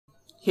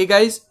Hey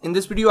guys, in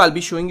this video I'll be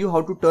showing you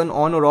how to turn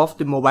on or off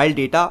the mobile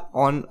data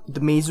on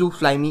the Meizu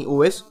FlyMe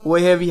OS. Over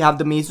here we have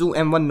the Meizu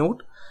M1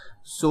 Note.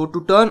 So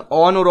to turn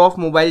on or off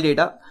mobile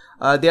data,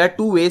 there are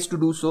two ways to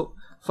do so.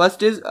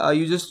 First is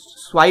you just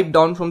swipe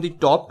down from the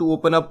top to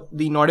open up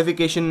the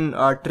notification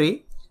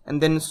tray, and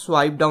then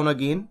swipe down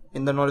again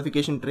in the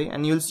notification tray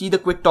and you'll see the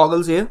quick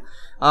toggles here.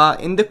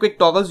 In the quick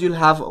toggles you'll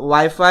have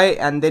Wi-Fi,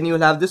 and then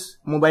you'll have this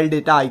mobile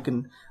data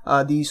icon,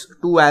 these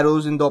two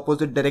arrows in the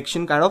opposite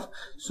direction kind of.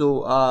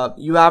 So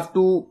you have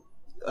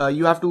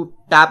to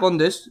tap on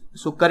this.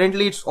 So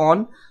currently it's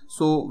on,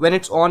 so when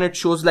it's on it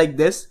shows like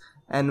this,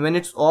 and when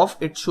it's off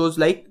it shows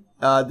like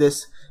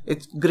this.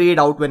 It's grayed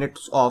out when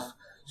it's off.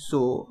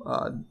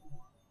 So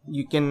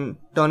you can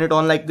turn it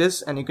on like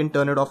this and you can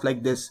turn it off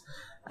like this.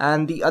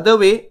 And the other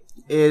way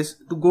is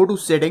to go to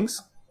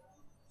settings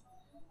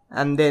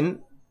and then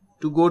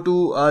to go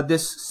to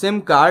this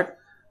SIM card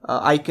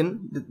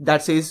icon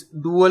that says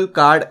dual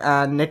card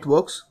and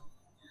networks.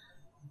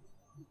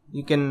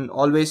 You can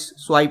always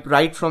swipe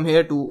right from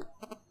here to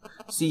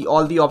see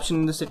all the options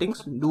in the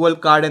settings, dual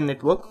card and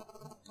network,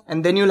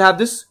 and then you'll have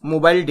this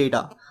mobile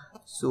data.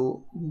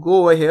 So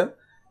go over here,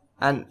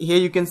 and here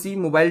you can see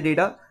mobile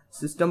data,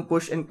 system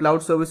push and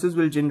cloud services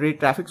will generate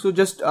traffic. So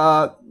just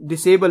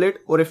disable it,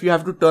 or if you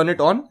have to turn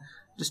it on,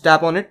 just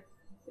tap on it.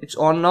 It's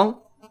on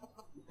now,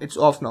 it's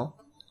off now.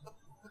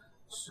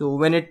 So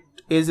when it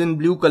is in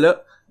blue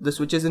color, the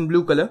switch is in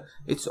blue color,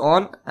 it's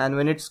on, and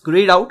when it's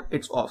grayed out,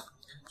 it's off.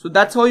 So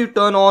that's how you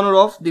turn on or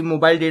off the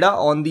mobile data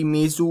on the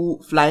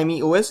Meizu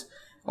FlyMe OS,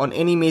 on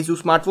any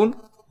Meizu smartphone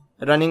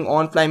running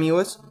on FlyMe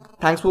OS.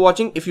 Thanks for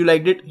watching. If you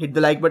liked it, hit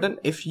the like button.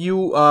 If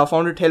you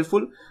found it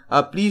helpful,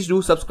 please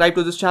do subscribe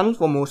to this channel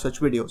for more such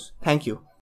videos. Thank you.